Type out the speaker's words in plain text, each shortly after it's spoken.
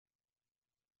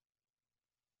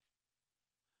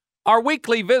Our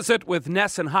weekly visit with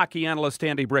NESN hockey analyst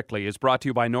Andy Brickley is brought to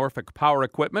you by Norfolk Power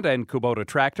Equipment and Kubota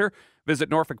Tractor. Visit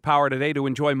Norfolk Power today to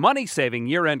enjoy money-saving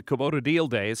year-end Kubota deal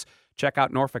days. Check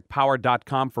out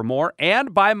norfolkpower.com for more.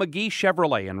 And by McGee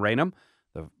Chevrolet in Raynham,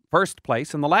 the first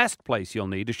place and the last place you'll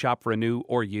need to shop for a new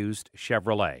or used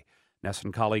Chevrolet.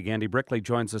 NESN colleague Andy Brickley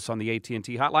joins us on the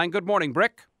AT&T hotline. Good morning,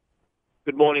 Brick.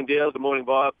 Good morning, Dale. Good morning,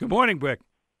 Bob. Good morning, Brick.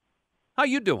 How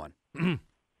you doing?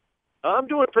 I'm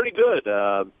doing pretty good.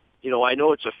 I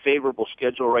know it's a favorable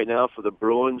schedule right now for the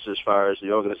Bruins as far as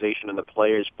the organization and the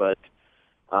players, but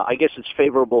I guess it's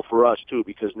favorable for us, too,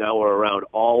 because now we're around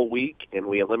all week, and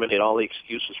we eliminate all the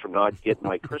excuses for not getting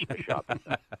my Christmas shopping.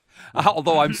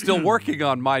 Although I'm still working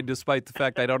on mine, despite the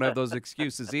fact I don't have those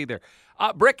excuses either.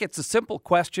 Brick, it's a simple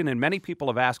question, and many people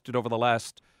have asked it over the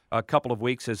last couple of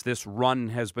weeks as this run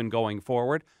has been going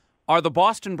forward. Are the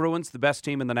Boston Bruins the best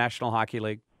team in the National Hockey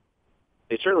League?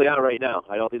 They certainly are right now.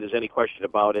 I don't think there's any question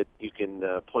about it. You can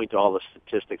point to all the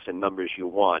statistics and numbers you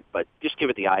want, but just give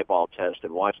it the eyeball test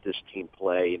and watch this team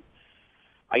play. And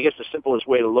I guess the simplest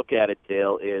way to look at it,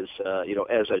 Dale, is,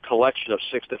 as a collection of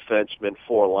 6 defensemen,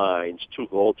 4 lines, 2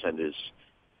 goaltenders,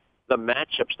 the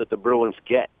matchups that the Bruins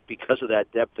get because of that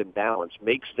depth and balance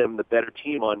makes them the better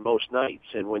team on most nights.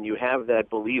 And when you have that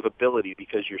believability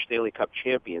because you're Stanley Cup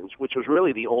champions, which was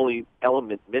really the only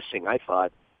element missing, I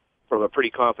thought, from a pretty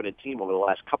confident team over the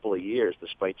last couple of years,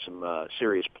 despite some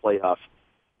serious playoff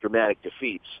dramatic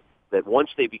defeats, that once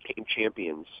they became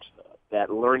champions, that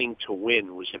learning to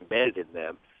win was embedded in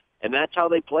them, and that's how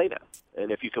they play now.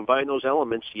 And if you combine those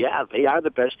elements, yeah, they are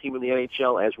the best team in the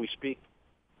NHL as we speak.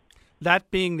 That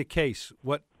being the case,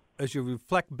 as you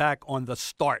reflect back on the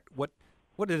start, what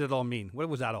did it all mean? What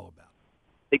was that all about?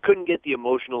 They couldn't get the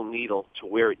emotional needle to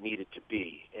where it needed to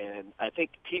be. And I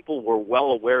think people were well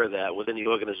aware of that within the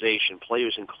organization,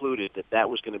 players included, that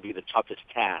was going to be the toughest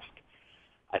task.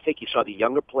 I think you saw the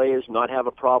younger players not have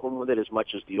a problem with it as much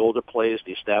as the older players,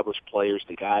 the established players,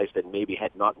 the guys that maybe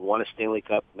had not won a Stanley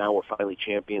Cup, now were finally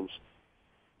champions,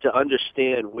 to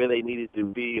understand where they needed to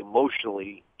be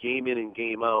emotionally, game in and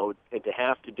game out, and to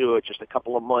have to do it just a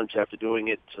couple of months after doing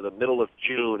it to the middle of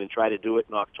June and try to do it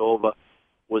in October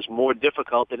was more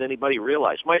difficult than anybody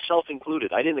realized, myself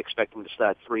included. I didn't expect them to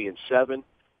start 3-7.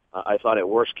 I thought at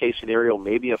worst case scenario,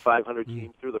 maybe a 500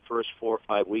 team through the first 4 or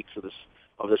 5 weeks of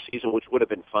the season, which would have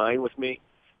been fine with me.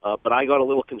 But I got a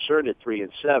little concerned at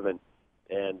 3-7.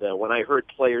 And when I heard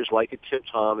players like a Tim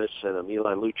Thomas and a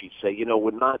Milan Lucic say,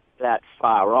 we're not that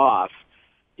far off,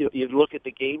 you look at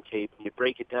the game tape and you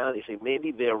break it down and you say,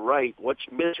 maybe they're right. What's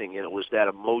missing? And it was that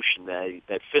emotion,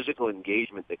 that physical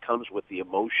engagement that comes with the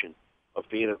emotion of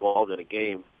being involved in a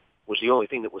game was the only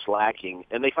thing that was lacking,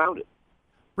 and they found it.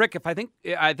 Rick, I think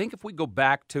if we go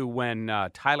back to when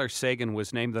Tyler Seguin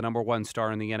was named the number 1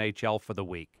 star in the NHL for the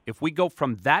week, if we go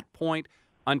from that point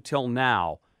until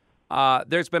now,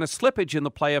 there's been a slippage in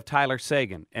the play of Tyler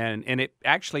Seguin, and it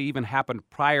actually even happened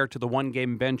prior to the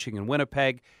one-game benching in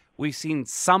Winnipeg. We've seen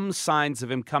some signs of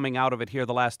him coming out of it here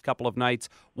the last couple of nights.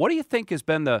 What do you think has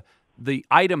been the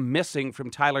item missing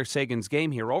from Tyler Seguin's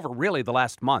game here over really the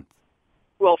last month?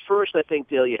 Well, first, I think,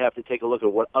 Dale, you have to take a look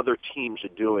at what other teams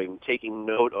are doing, taking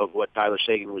note of what Tyler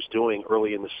Seguin was doing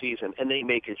early in the season, and they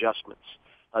make adjustments.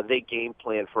 They game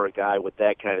plan for a guy with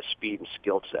that kind of speed and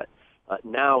skill set.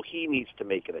 Now he needs to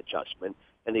make an adjustment,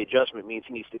 and the adjustment means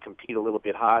he needs to compete a little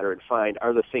bit harder and find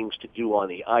other things to do on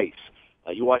the ice.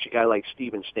 You watch a guy like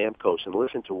Steven Stamkos and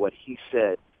listen to what he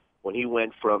said when he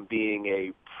went from being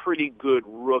a pretty good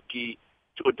rookie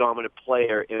to a dominant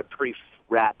player in a pretty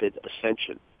rapid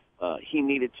ascension. He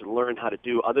needed to learn how to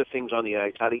do other things on the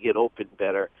ice, how to get open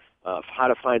better, how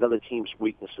to find other teams'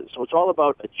 weaknesses. So it's all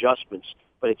about adjustments,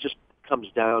 but it just comes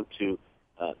down to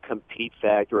compete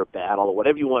factor or battle or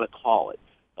whatever you want to call it.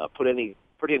 Put any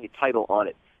title on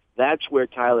it. That's where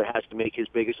Tyler has to make his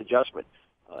biggest adjustment.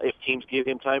 If teams give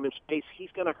him time and space,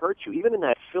 he's going to hurt you. Even in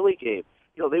that Philly game,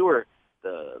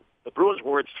 the Bruins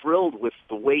weren't thrilled with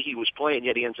the way he was playing,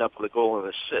 yet he ends up with a goal and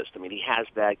an assist. I mean, he has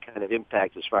that kind of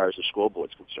impact as far as the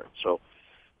scoreboard's concerned. So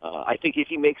I think if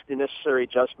he makes the necessary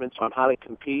adjustments on how to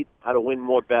compete, how to win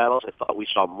more battles, I thought we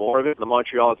saw more of it in the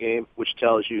Montreal game, which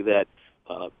tells you that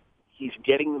he's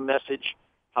getting the message.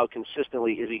 How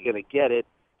consistently is he going to get it?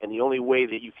 And the only way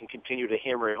that you can continue to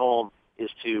hammer it home is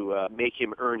to make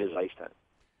him earn his ice time.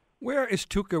 Where is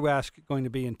Tuukka Rask going to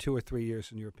be in 2 or 3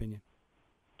 years, in your opinion?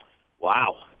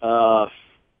 Wow.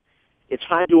 It's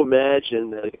hard to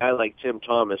imagine that a guy like Tim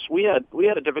Thomas, we had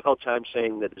a difficult time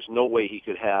saying that there's no way he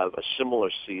could have a similar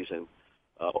season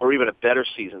or even a better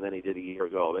season than he did a year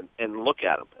ago. And look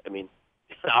at him. I mean,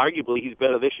 arguably he's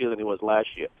better this year than he was last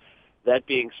year. That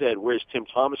being said, where's Tim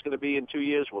Thomas going to be in 2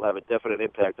 years will have a definite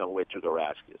impact on where Tuukka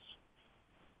Rask is.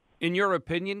 In your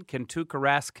opinion, can Tuukka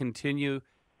Rask continue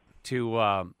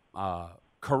to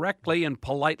correctly and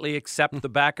politely accept the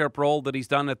backup role that he's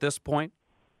done at this point?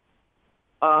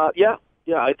 Yeah.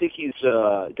 I think he's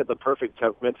got the perfect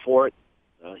temperament for it.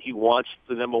 He wants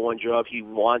the number one job. He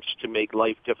wants to make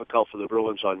life difficult for the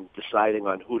Bruins on deciding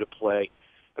on who to play.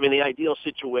 I mean, the ideal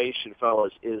situation,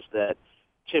 fellas, is that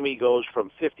Timmy goes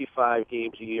from 55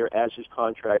 games a year as his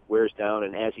contract wears down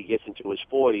and as he gets into his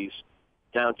 40s,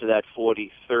 down to that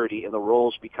 40-30, and the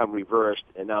roles become reversed,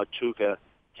 and now Tuukka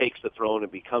takes the throne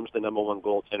and becomes the number one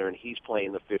goaltender, and he's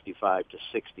playing the 55 to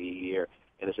 60 a year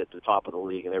and is at the top of the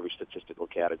league in every statistical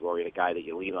category, a guy that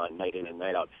you lean on night in and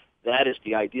night out. That is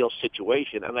the ideal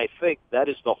situation, and I think that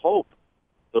is the hope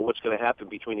of what's going to happen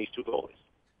between these two goalies.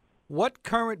 What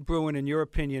current Bruin, in your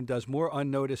opinion, does more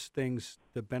unnoticed things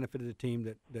to benefit of the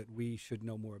team that we should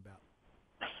know more about?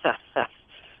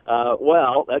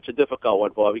 Well, that's a difficult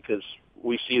one, Bob, because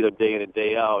we see them day in and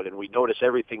day out, and we notice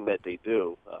everything that they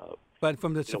do. But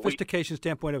from the sophistication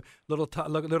standpoint of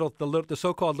the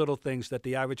so-called little things that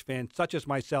the average fan, such as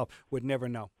myself, would never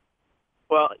know.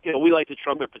 Well, we like to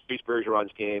trumpet Patrice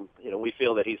Bergeron's game. We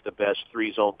feel that he's the best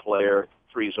three-zone player,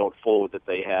 three-zone forward that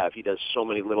they have. He does so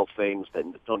many little things that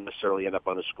don't necessarily end up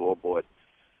on the scoreboard.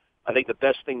 I think the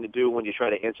best thing to do when you try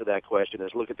to answer that question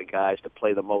is look at the guys that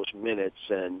play the most minutes,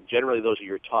 and generally those are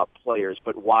your top players,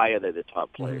 but why are they the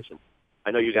top players? Mm-hmm. And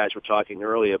I know you guys were talking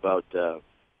earlier about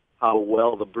how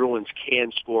well the Bruins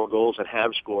can score goals and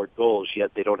have scored goals,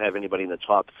 yet they don't have anybody in the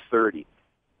top 30.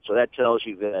 So that tells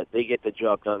you that they get the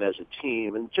job done as a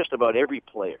team, and just about every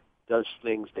player does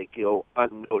things that go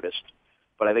unnoticed.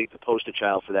 But I think the poster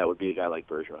child for that would be a guy like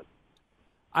Bergeron.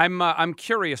 I'm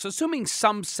curious, assuming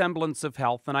some semblance of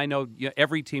health, and I know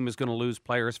every team is going to lose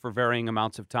players for varying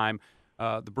amounts of time.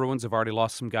 The Bruins have already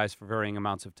lost some guys for varying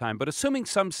amounts of time. But assuming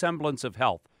some semblance of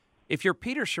health, if you're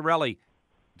Peter Chiarelli,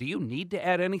 do you need to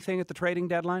add anything at the trading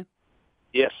deadline?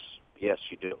 Yes,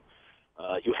 you do.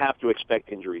 You have to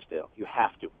expect injuries, Dale. You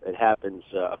have to. It happens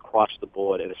across the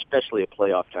board, and especially at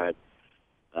playoff time.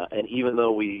 And even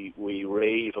though we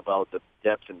rave about the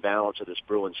depth and balance of this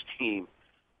Bruins team,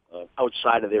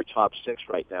 outside of their top six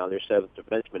right now, their seventh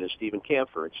defenseman is Steven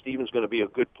Kampfer, and Steven's going to be a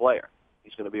good player.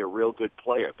 He's going to be a real good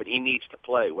player, but he needs to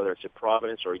play, whether it's at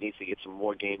Providence or he needs to get some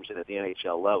more games in at the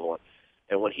NHL level.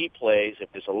 And when he plays, if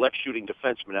there's a left-shooting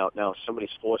defenseman out now,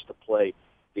 somebody's forced to play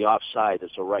the offside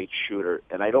as a right shooter.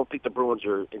 And I don't think the Bruins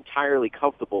are entirely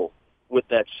comfortable with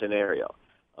that scenario.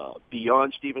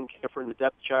 Beyond Steven Kampfer in the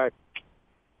depth chart,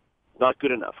 not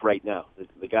good enough right now.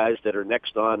 The guys that are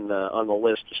next on the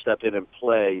list to step in and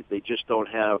play, they just don't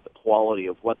have the quality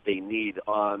of what they need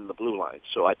on the blue line.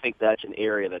 So I think that's an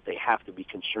area that they have to be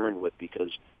concerned with,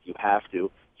 because you have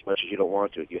to, as much as you don't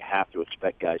want to, you have to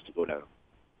expect guys to go down.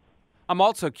 I'm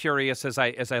also curious as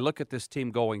I look at this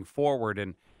team going forward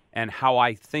and how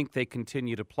I think they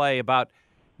continue to play, about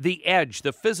the edge,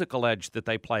 the physical edge that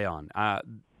they play on.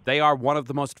 They are one of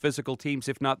the most physical teams,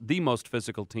 if not the most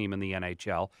physical team in the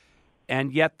NHL.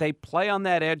 And yet they play on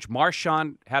that edge.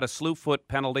 Marchand had a slew foot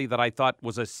penalty that I thought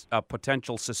was a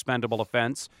potential suspendable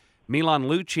offense. Milan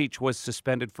Lucic was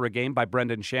suspended for a game by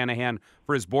Brendan Shanahan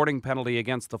for his boarding penalty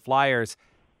against the Flyers.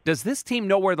 Does this team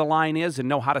know where the line is and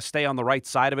know how to stay on the right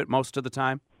side of it most of the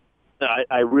time?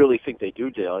 I really think they do,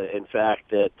 Dale. In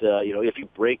fact, that if you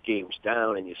break games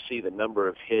down and you see the number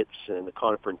of hits and the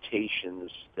confrontations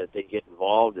that they get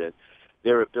involved in,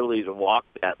 their ability to walk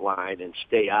that line and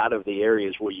stay out of the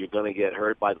areas where you're going to get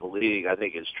hurt by the league, I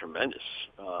think is tremendous.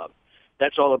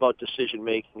 That's all about decision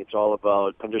making. It's all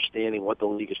about understanding what the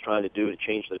league is trying to do to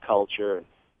change the culture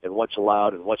and what's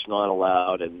allowed and what's not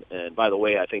allowed. And by the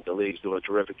way, I think the league's doing a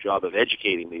terrific job of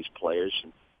educating these players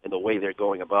and the way they're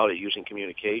going about it, using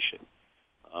communication,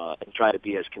 and try to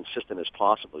be as consistent as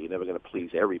possible. You're never going to please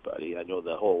everybody. I know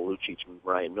the whole Lucic and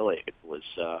Ryan Miller was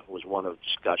one of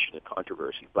discussion and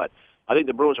controversy, but I think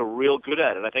the Bruins are real good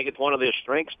at it. I think it's one of their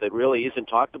strengths that really isn't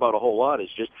talked about a whole lot, is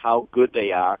just how good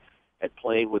they are at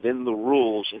playing within the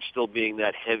rules and still being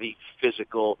that heavy,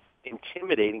 physical,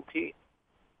 intimidating team.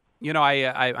 You know,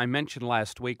 I mentioned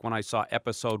last week when I saw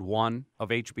episode 1 of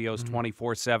HBO's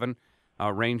 24/7,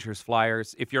 Rangers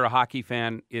Flyers. If you're a hockey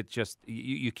fan, it just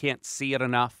you can't see it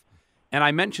enough. And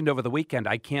I mentioned over the weekend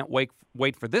I can't wait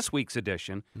for this week's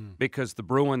edition because the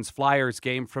Bruins Flyers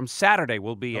game from Saturday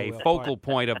will be a focal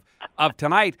point of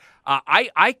tonight.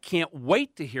 I can't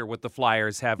wait to hear what the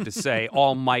Flyers have to say,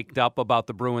 all mic'd up about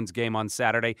the Bruins game on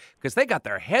Saturday, because they got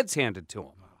their heads handed to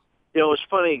them. You know, it's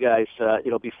funny, guys.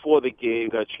 Before the game,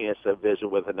 got a chance to visit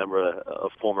with a number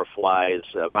of former Flyers,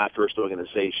 my first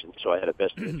organization, so I had a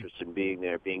best interest in being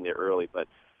there early. But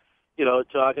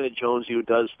talking to Jonesy, who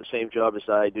does the same job as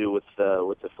I do with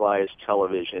the Flyers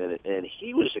television, and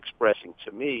he was expressing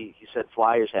to me, he said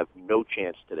Flyers have no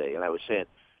chance today, and I was saying,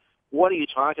 what are you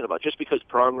talking about? Just because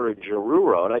Pronger and Giroux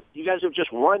wrote, you guys have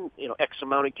just won X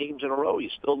amount of games in a row. You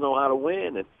still know how to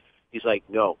win, and he's like,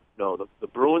 no. The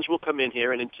Bruins will come in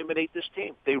here and intimidate this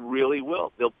team. They really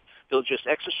will. They'll just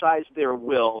exercise their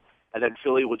will, and then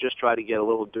Philly will just try to get a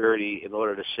little dirty in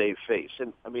order to save face.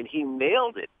 And, I mean, he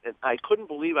nailed it. And I couldn't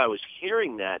believe I was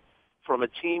hearing that from a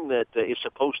team that is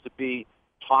supposed to be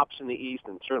tops in the East,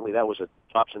 and certainly that was a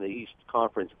tops in the East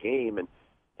conference game.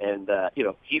 And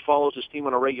he follows his team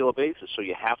on a regular basis, so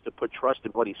you have to put trust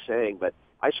in what he's saying. But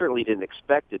I certainly didn't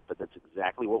expect it, but that's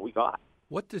exactly what we got.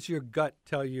 What does your gut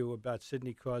tell you about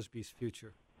Sidney Crosby's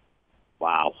future?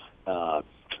 Wow.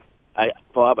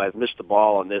 Bob, I've missed the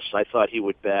ball on this. I thought he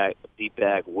would be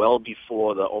back well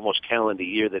before the almost calendar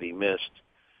year that he missed.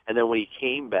 And then when he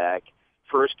came back,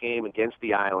 first game against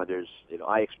the Islanders,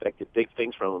 I expected big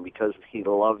things from him because he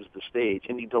loves the stage,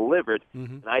 and he delivered.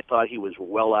 Mm-hmm. And I thought he was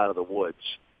well out of the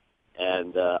woods.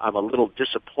 And I'm a little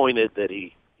disappointed that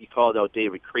he called out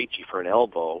David Krejci for an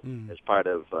elbow as part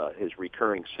of his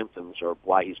recurring symptoms, or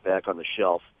why he's back on the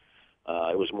shelf.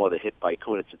 It was more the hit by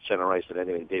Kunitz at center ice than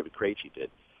anything David Krejci did.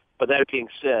 But that being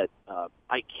said,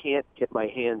 I can't get my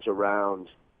hands around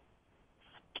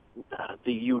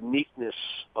the uniqueness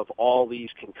of all these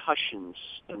concussions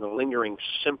and the lingering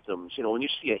symptoms. When you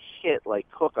see a hit like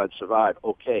Cook on Savard,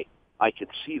 okay, I can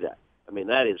see that. I mean,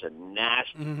 that is a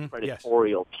nasty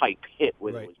predatorial type hit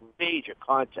where there was major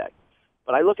contact.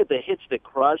 But I look at the hits that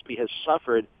Crosby has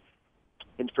suffered,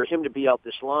 and for him to be out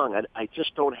this long, I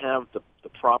just don't have the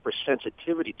proper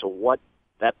sensitivity to what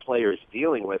that player is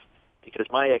dealing with, because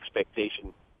my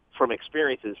expectation from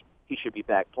experience is he should be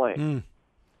back playing.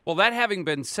 Well, that having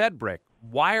been said, Brick,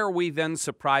 why are we then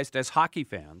surprised as hockey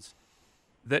fans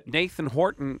that Nathan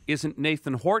Horton isn't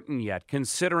Nathan Horton yet,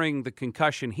 considering the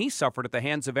concussion he suffered at the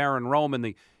hands of Aaron Rome in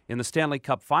the Stanley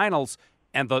Cup Finals,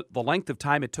 and the length of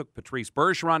time it took Patrice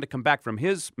Bergeron to come back from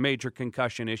his major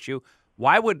concussion issue?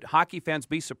 Why would hockey fans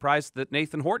be surprised that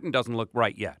Nathan Horton doesn't look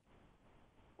right yet?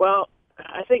 Well,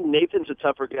 I think Nathan's a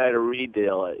tougher guy to read,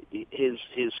 Dale.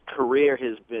 His career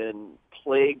has been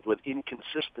plagued with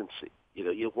inconsistency.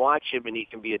 You watch him, and he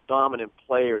can be a dominant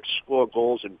player, score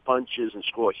goals and bunches, and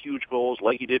score huge goals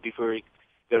like he did before he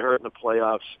got hurt in the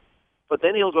playoffs. But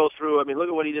then he'll go through, look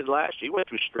at what he did last year. He went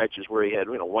through stretches where he had,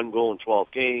 1 goal in 12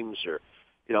 games, or,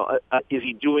 is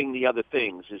he doing the other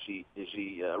things? Is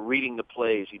he reading the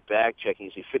play? Is he back checking?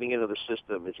 Is he fitting into the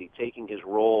system? Is he taking his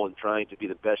role and trying to be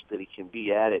the best that he can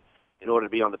be at it in order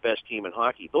to be on the best team in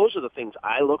hockey? Those are the things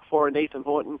I look for in Nathan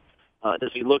Horton.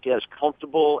 Does he look as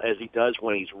comfortable as he does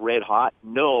when he's red hot?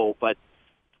 No, but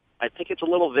I think it's a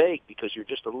little vague because you're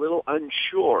just a little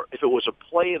unsure. If it was a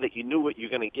player that you knew what you're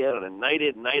going to get on a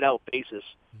night-in, night-out basis,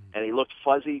 and he looked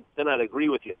fuzzy, then I'd agree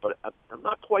with you. But I'm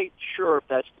not quite sure if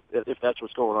that's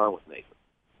what's going on with Nathan.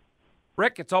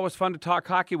 Rick, it's always fun to talk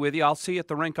hockey with you. I'll see you at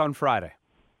the rink on Friday.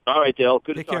 All right, Dale.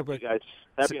 Good Take to talk care, to you guys.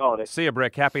 Happy holidays. See you,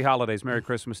 Brick. Happy holidays. Merry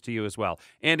Christmas to you as well.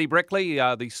 Andy Brickley,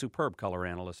 the superb color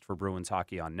analyst for Bruins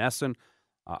hockey on NESN.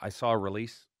 I saw a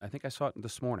release. I think I saw it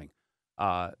this morning.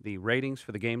 The ratings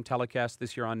for the game telecast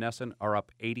this year on NESN are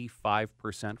up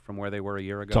 85% from where they were a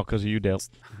year ago. It's all because of you, Dale.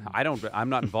 I'm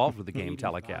not involved with the game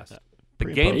telecast. The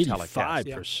game telecast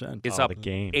 85% is up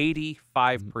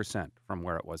 85% from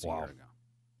where it was a year ago.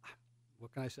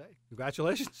 What can I say?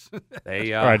 Congratulations. All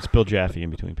right, it's Bill Jaffe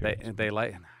in between periods.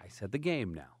 I said the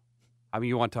game now.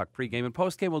 You want to talk pregame and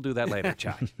postgame? We'll do that later,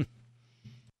 Chai.